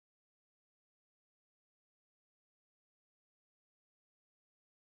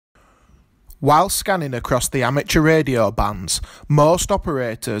While scanning across the amateur radio bands, most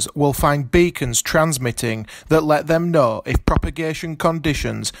operators will find beacons transmitting that let them know if propagation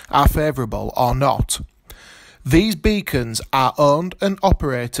conditions are favourable or not. These beacons are owned and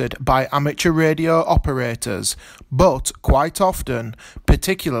operated by amateur radio operators, but quite often,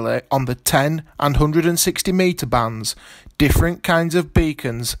 particularly on the 10 and 160 metre bands, different kinds of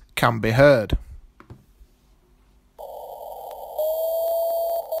beacons can be heard.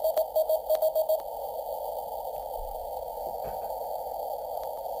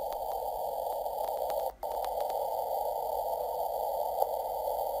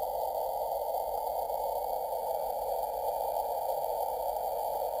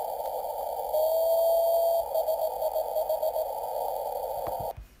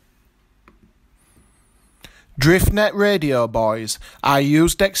 Driftnet radio buoys are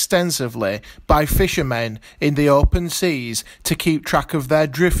used extensively by fishermen in the open seas to keep track of their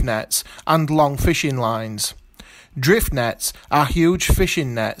drift nets and long fishing lines. Drift nets are huge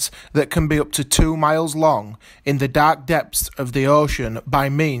fishing nets that can be up to 2 miles long in the dark depths of the ocean by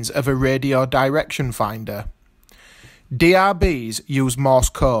means of a radio direction finder. DRBs use Morse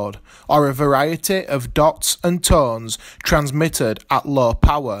Code, or a variety of dots and tones transmitted at low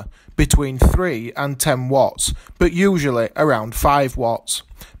power, between 3 and 10 watts, but usually around 5 watts,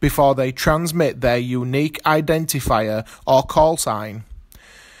 before they transmit their unique identifier or call sign.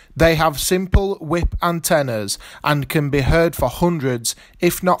 They have simple whip antennas and can be heard for hundreds,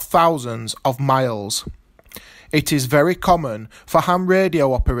 if not thousands, of miles. It is very common for ham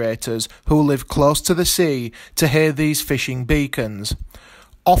radio operators who live close to the sea to hear these fishing beacons,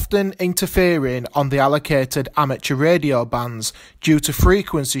 often interfering on the allocated amateur radio bands due to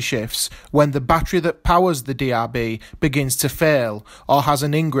frequency shifts when the battery that powers the DRB begins to fail or has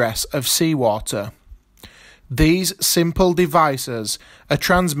an ingress of seawater. These simple devices, a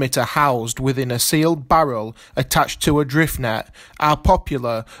transmitter housed within a sealed barrel attached to a drift net, are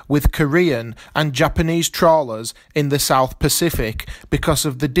popular with Korean and Japanese trawlers in the South Pacific because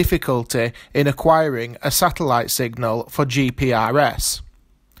of the difficulty in acquiring a satellite signal for GPRS.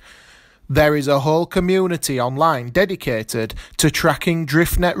 There is a whole community online dedicated to tracking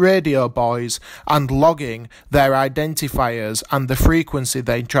Driftnet radio buoys and logging their identifiers and the frequency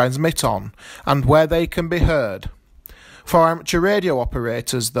they transmit on, and where they can be heard. For amateur radio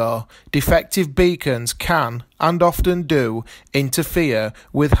operators, though, defective beacons can, and often do, interfere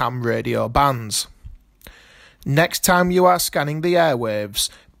with ham radio bands. Next time you are scanning the airwaves,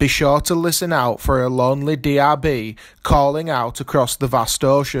 be sure to listen out for a lonely DRB calling out across the vast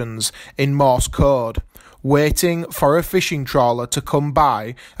oceans in Morse Code, waiting for a fishing trawler to come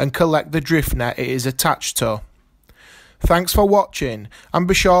by and collect the drift net it is attached to. Thanks for watching, and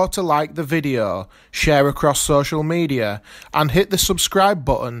be sure to like the video, share across social media, and hit the subscribe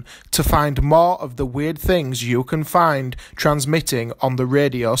button to find more of the weird things you can find transmitting on the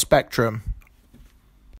radio spectrum.